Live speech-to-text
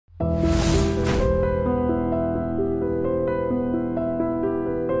అంటే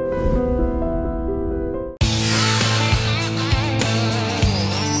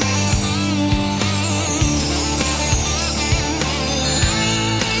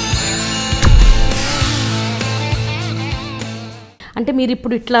మీరు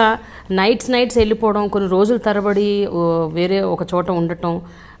ఇప్పుడు ఇట్లా నైట్స్ వెళ్ళిపోవడం, కొన్ని రోజుల తరబడి వేరే ఒక చోట ఉండటం,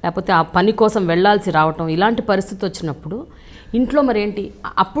 లేకపోతే ఆ పని కోసం వెళ్ళాల్సి రావటం, ఇలాంటి పరిస్థితి వచ్చినప్పుడు ఇంట్లో మరి ఏంటి?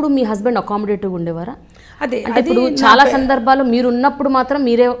 అప్పుడు మీ హస్బెండ్ అకామిడేటివ్గా ఉండేవారా? అదే అంటే ఇప్పుడు చాలా సందర్భాలు మీరు ఉన్నప్పుడు మాత్రం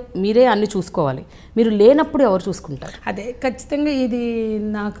మీరే అన్ని చూసుకోవాలి, మీరు లేనప్పుడు ఎవరు చూసుకుంటారు? అదే ఖచ్చితంగా ఇది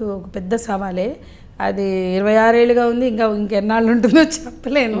నాకు ఒక పెద్ద సవాలే. అది 26 ఏళ్ళుగా ఉంది, ఇంకెన్నాళ్ళు ఉంటుందో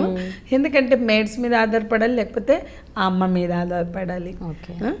చెప్పలేను. ఎందుకంటే మేడ్స్ మీద ఆధారపడాలి, లేకపోతే ఆ అమ్మ మీద ఆధారపడాలి.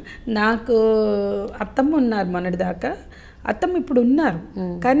 నాకు అత్తమ్మ ఉన్నారు మొన్నటిదాకా, అత్తమ్మ ఇప్పుడు ఉన్నారు,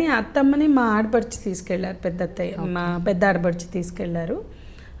 కానీ అత్తమ్మని మా ఆడపడిచి తీసుకెళ్ళారు, మా పెద్ద ఆడపడిచి తీసుకెళ్ళారు.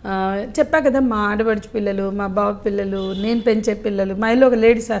 చెప్పా కదా, మా ఆడపడిచి పిల్లలు, మా బావ పిల్లలు, నేను పెంచే పిల్లలు, మా ఇల్లు ఒక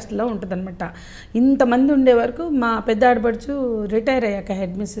లేడీస్ హాస్టల్లో ఉంటుంది అనమాట. ఇంతమంది ఉండే వరకు మా పెద్ద ఆడపడుచు రిటైర్ అయ్యాక,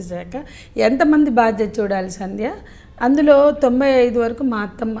 హెడ్ మిస్సెస్ అయ్యాక ఎంతమంది బాధ్యత చూడాలి సంధ్య? అందులో 95 వరకు మా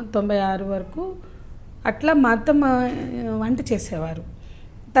అత్తమ్మ, 96 వరకు అట్లా మా అత్తమ్మ వంట చేసేవారు.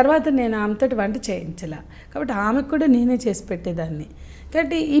 తర్వాత నేను ఆమెతోటి వంట చేయించలే, కాబట్టి ఆమెకు కూడా నేనే చేసి పెట్టేదాన్ని.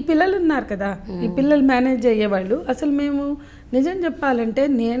 కాబట్టి ఈ పిల్లలు ఉన్నారు కదా, ఈ పిల్లలు మేనేజ్ అయ్యేవాళ్ళు. అసలు మేము నిజం చెప్పాలంటే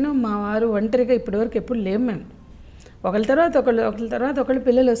నేను మా వారు ఒంటరిగా ఇప్పటివరకు ఎప్పుడు లేము. మేము ఒకళ్ళ తర్వాత ఒకళ్ళు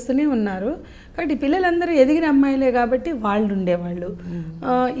పిల్లలు వస్తూనే ఉన్నారు. కాబట్టి ఈ పిల్లలందరూ ఎదిగిన అమ్మాయిలే కాబట్టి వాళ్ళు ఉండేవాళ్ళు.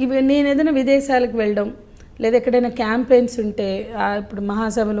 ఇవి నేను ఏదైనా విదేశాలకు వెళ్ళడం, లేదా ఎక్కడైనా క్యాంపెయిన్స్ ఉంటే, ఇప్పుడు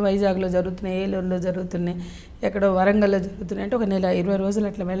మహాసభలు వైజాగ్లో జరుగుతున్నాయి, ఏలూరులో జరుగుతున్నాయి, ఎక్కడో వరంగల్లో జరుగుతున్నాయి, అంటే ఒక నెల 20 రోజులు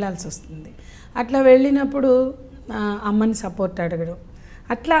అట్లా వెళ్ళాల్సి వస్తుంది. అట్లా వెళ్ళినప్పుడు అమ్మని సపోర్ట్ అడగడం,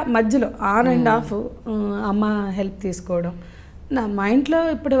 అట్లా మధ్యలో ఆన్ అండ్ ఆఫ్ అమ్మ హెల్ప్ తీసుకోవడం. మా ఇంట్లో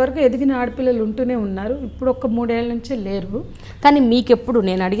ఇప్పటి వరకు ఎదిగిన ఆడపిల్లలు ఉంటూనే ఉన్నారు, ఇప్పుడు ఒక 3 ఏళ్ళ నుంచే లేరు. కానీ మీకెప్పుడు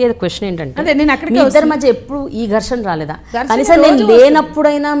నేను అడిగేది క్వశ్చన్ ఏంటంటే, అదే నేను అక్కడికి ఇద్దరి మధ్య ఎప్పుడు ఈ ఘర్షణ రాలేదా? కనీసం నేను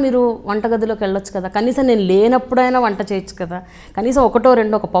లేనప్పుడైనా మీరు వంటగదిలోకి వెళ్ళొచ్చు కదా, కనీసం నేను లేనప్పుడైనా వంట చేయొచ్చు కదా, కనీసం ఒకటో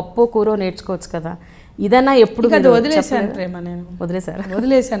రెండో ఒక పప్పు కూర నేర్చుకోవచ్చు కదా. ఇదన్నా ఎప్పుడు వదిలేసాను ప్రేమ, నేను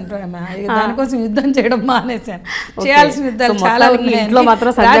వదిలేసాను ప్రేమ, దానికోసం యుద్ధం చేయడం మానేశాను. చేయాల్సిన యుద్ధాలు చాలా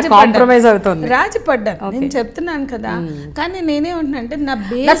రాజీపడ్డాను, నేను చెప్తున్నాను కదా. కానీ నేనేమంటున్నా అంటే నా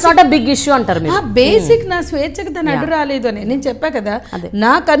బిగ్ ఇష్యూ అంటారు, బేసిక్ నా స్వేచ్ఛకు దాన్ని అడ్డు రాలేదు అని నేను చెప్పా కదా.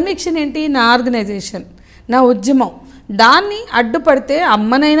 నా కన్విక్షన్ ఏంటి? నా ఆర్గనైజేషన్, నా ఉద్యమం. దాన్ని అడ్డుపడితే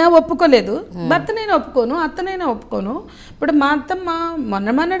అమ్మనైనా ఒప్పుకోలేదు, భర్తనైనా ఒప్పుకోను, అత్తనైనా ఒప్పుకోను. ఇప్పుడు మా అత్తమ్మ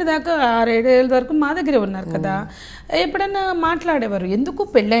మొన్నటి దాకా 6-7 ఏళ్ళ వరకు మా దగ్గరే ఉన్నారు కదా. ఎప్పుడైనా మాట్లాడేవారు, ఎందుకు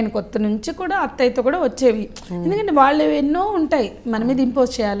పెళ్ళైన కొత్త నుంచి కూడా అత్తయ్యతో కూడా వచ్చేవి. ఎందుకంటే వాళ్ళు ఎన్నో ఉంటాయి మన మీద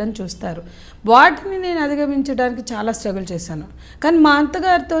ఇంపోజ్ చేయాలని చూస్తారు. వాటిని నేను అధిగమించడానికి చాలా స్ట్రగుల్ చేశాను. కానీ మా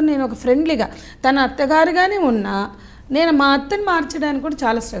అత్తగారితో నేను ఒక ఫ్రెండ్లీగా, తన అత్తగారుగానే ఉన్నా నేను మా అత్తని మార్చడానికి కూడా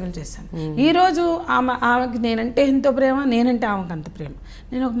చాలా స్ట్రగుల్ చేశాను. ఈరోజు ఆమెకి నేనంటే ఎంతో ప్రేమ, నేనంటే ఆమెకు అంత ప్రేమ.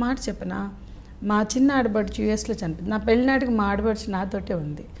 నేను ఒక మాట చెప్పనా, మా చిన్న ఆడబడుచు యూఎస్లో చనిపోయింది. నా పెళ్ళినాటికి మా ఆడబడుచు నాతోటే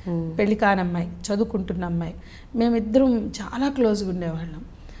ఉంది, పెళ్లి కాని అమ్మాయి, చదువుకుంటున్న అమ్మాయి. మేమిద్దరం చాలా క్లోజ్గా ఉండేవాళ్ళం.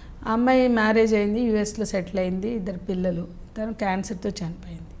 ఆ అమ్మాయి మ్యారేజ్ అయింది, యూఎస్లో సెటిల్ అయింది, 2 పిల్లలు. తను క్యాన్సర్తో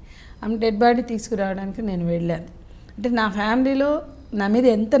చనిపోయింది. ఆమె డెడ్ బాడీ తీసుకురావడానికి నేను వెళ్ళాను. అంటే నా ఫ్యామిలీలో నా మీద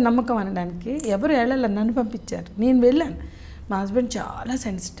ఎంత నమ్మకం అనడానికి ఎవరు వెళ్ళాల, నన్ను పంపించారు, నేను వెళ్ళాను. మా హస్బెండ్ చాలా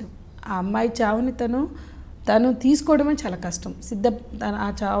సెన్సిటివ్. ఆ అమ్మాయి చావుని తను తీసుకోవడమే చాలా కష్టం. ఆ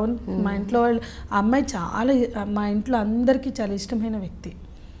చావుని మా ఇంట్లో వాళ్ళు, ఆ అమ్మాయి మా ఇంట్లో అందరికీ చాలా ఇష్టమైన వ్యక్తి.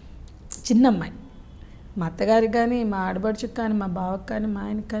 చిన్న అమ్మాయి, మా అత్తగారికి కానీ, మా ఆడబడుచుకి కానీ, మా బావకి కానీ, మా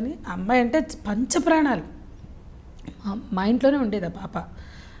ఆయనకి కానీ అమ్మాయి అంటే పంచప్రాణాలు. మా ఇంట్లోనే ఉండేది ఆ పాప,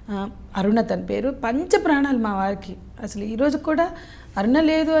 అరుణ తన పేరు. పంచప్రాణాలు మా వారికి. అసలు ఈరోజు కూడా అరుణ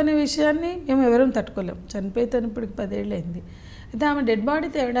లేదు అనే విషయాన్ని మేము ఎవరూ తట్టుకోలేం. చనిపోయి తను ఇప్పటికి 10 ఏళ్ళు అయింది. అయితే ఆమె డెడ్ బాడీ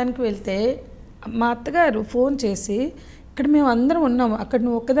తేవడానికి వెళ్తే మా అత్తగారు ఫోన్ చేసి, ఇక్కడ మేము అందరం ఉన్నాము, అక్కడ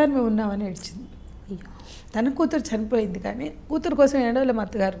నువ్వు ఒక్కదాని మేము ఉన్నామని ఏడ్చింది. తన కూతురు చనిపోయింది, కానీ కూతురు కోసం ఏడవలే మా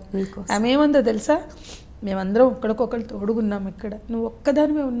అత్తగారు. ఆమె ఏమందో తెలుసా, మేమందరం ఒకరికొకరు తోడుగున్నాం, ఇక్కడ నువ్వు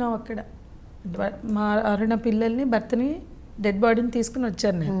ఒక్కదాని మేము ఉన్నాం అక్కడ. మా అరుణ పిల్లల్ని, భర్తని, డెడ్ బాడీని తీసుకుని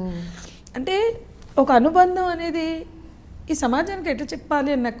వచ్చాను నేను. అంటే ఒక అనుబంధం అనేది ఈ సమాజానికి ఎట్లా చెప్పాలి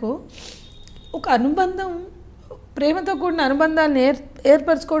అని, నాకు ఒక అనుబంధం, ప్రేమతో కూడిన అనుబంధాలను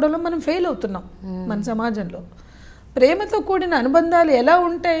ఏర్పరచుకోవడంలో మనం ఫెయిల్ అవుతున్నాం మన సమాజంలో. ప్రేమతో కూడిన అనుబంధాలు ఎలా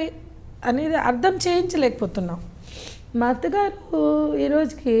ఉంటాయి అనేది అర్థం చేయించలేకపోతున్నాం. మా అత్తగారు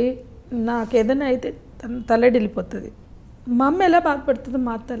ఈరోజుకి నాకు ఏదైనా అయితే తల్లడిల్లిపోతుంది. మా అమ్మ ఎలా బాధపడుతుందో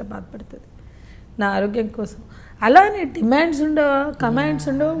మా అత్త ఎలా బాధపడుతుంది నా ఆరోగ్యం కోసం. అలానే డిమాండ్స్ ఉండవా, కమాండ్స్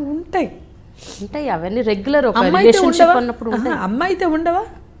ఉండవా? ఉంటాయి. అవన్నీ రెగ్యులర్. అమ్మ అయితే ఉండవా?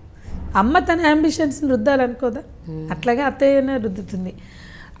 అమ్మ తన అంబిషన్స్ని రుద్దాలనుకోదా? అట్లాగే అత్తయ్యనే రుద్దుతుంది.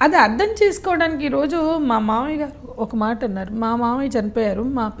 అది అర్థం చేసుకోవడానికి ఈరోజు మా మామయ్య గారు ఒక మాట అన్నారు. మా మామయ్య చనిపోయారు,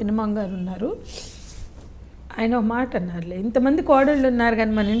 మా పినమ్మ గారు ఉన్నారు. ఆయన ఒక మాట అన్నారులే, ఇంతమంది కోడళ్ళు ఉన్నారు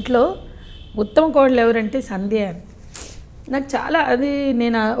కానీ మన ఇంట్లో ఉత్తమ కోడలు ఎవరంటే సంధ్య అని. నాకు చాలా అది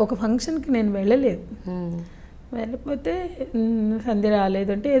నేను ఒక ఫంక్షన్కి నేను వెళ్ళలేదు. వెళ్ళిపోతే సంధ్య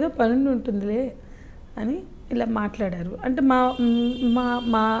రాలేదు అంటే ఏదో పని ఉంటుందిలే అని ఇలా మాట్లాడారు. అంటే మా మా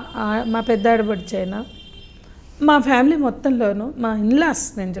మా మా పెద్ద ఆడపడిచైనా మా ఫ్యామిలీ మొత్తంలోనూ మా ఇన్లాస్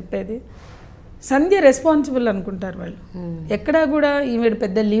నేను చెప్పేది సంధ్య రెస్పాన్సిబుల్ అనుకుంటారు వాళ్ళు. ఎక్కడా కూడా ఈవిడ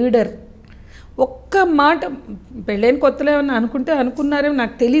పెద్ద లీడర్. ఒక్క మాట పెళ్ళైన కొత్తలో ఏమన్నా అనుకుంటే అనుకున్నారేమో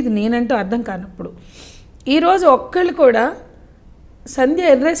నాకు తెలియదు, నేనంటూ అర్థం కానప్పుడు. ఈరోజు ఒక్కళ్ళు కూడా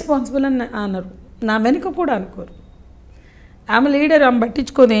సంధ్య ఇర్రెస్పాన్సిబుల్ అని అన్నారు, నా వెనుక కూడా అనుకోరు. ఆమె లీడర్, ఆమె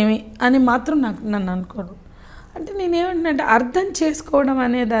పట్టించుకోదేమి అని మాత్రం నన్ను అనుకోరు. అంటే నేనేమంటున్నానంటే అర్థం చేసుకోవడం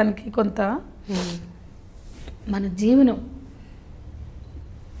అనే దానికి కొంత మన జీవనం,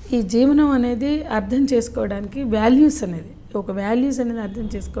 ఈ జీవనం అనేది అర్థం చేసుకోవడానికి వాల్యూస్ అనేది అర్థం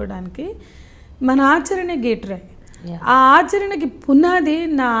చేసుకోవడానికి మన ఆచరణే గేట్రాయి. ఆ ఆచరణకి పునాది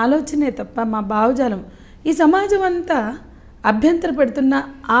నా ఆలోచనే తప్ప మా భావజాలం. ఈ సమాజం అంతా అభ్యంతర పెడుతున్న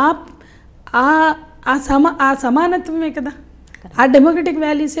ఆ సమానత్వమే కదా, ఆ డెమోక్రటిక్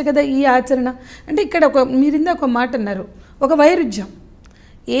వాల్యూసే కదా ఈ ఆచరణ. అంటే ఇక్కడ మీరిందా ఒక మాట అన్నారు, ఒక వైరుధ్యం.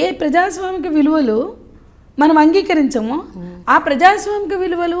 ఏ ప్రజాస్వామిక విలువలు మనం అంగీకరించమో ఆ ప్రజాస్వామిక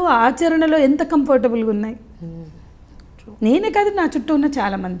విలువలు ఆచరణలో ఎంత కంఫర్టబుల్గా ఉన్నాయి. నేనే కాదు, నా చుట్టూ ఉన్న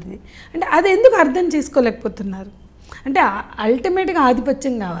చాలామంది. అంటే అది ఎందుకు అర్థం చేసుకోలేకపోతున్నారు అంటే అల్టిమేట్గా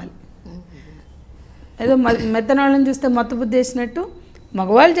ఆధిపత్యం కావాలి. ఏదో మెత్తనాళ్ళని చూస్తే మొత్త బుద్ధి వేసినట్టు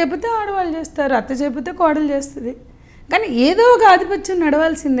మగవాళ్ళు చెబితే ఆడవాళ్ళు చేస్తారు, అత్త చెబితే కోడలు చేస్తుంది. కానీ ఏదో ఒక ఆధిపత్యం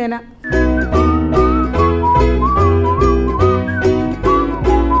నడవాల్సిందేనా?